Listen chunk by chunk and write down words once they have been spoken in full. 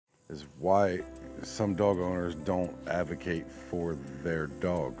is why some dog owners don't advocate for their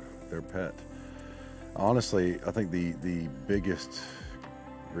dog, their pet. Honestly, I think the biggest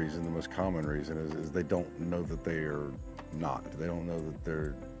reason, the most common reason is they don't know that they are not. They don't know that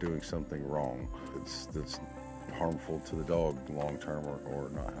they're doing something wrong. That's harmful to the dog long term or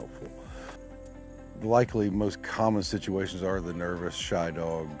not helpful. Likely most common situations are the nervous, shy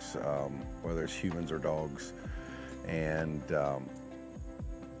dogs, whether it's humans or dogs. And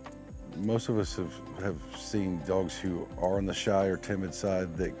most of us have seen dogs who are on the shy or timid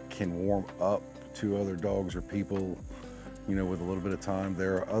side that can warm up to other dogs or people, with a little bit of time.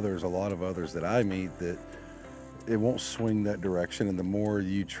 There are others, a lot of others that I meet that it won't swing that direction. And the more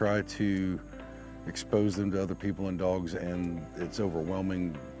you try to expose them to other people and dogs and it's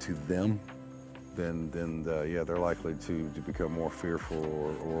overwhelming to them, then yeah, they're likely to become more fearful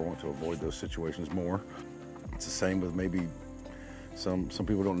or want to avoid those situations more. It's the same with maybe some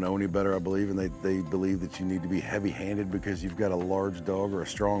people don't know any better, I believe, and they believe that you need to be heavy-handed because you've got a large dog or a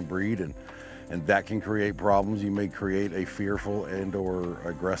strong breed, and that can create problems. You may create a fearful and or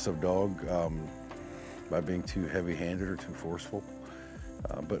aggressive dog by being too heavy-handed or too forceful.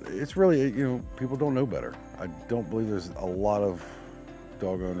 But it's really, people don't know better. I don't believe there's a lot of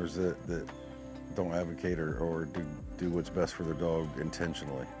dog owners that don't advocate or do what's best for their dog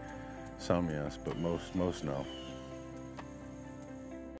intentionally. Some yes, but most no.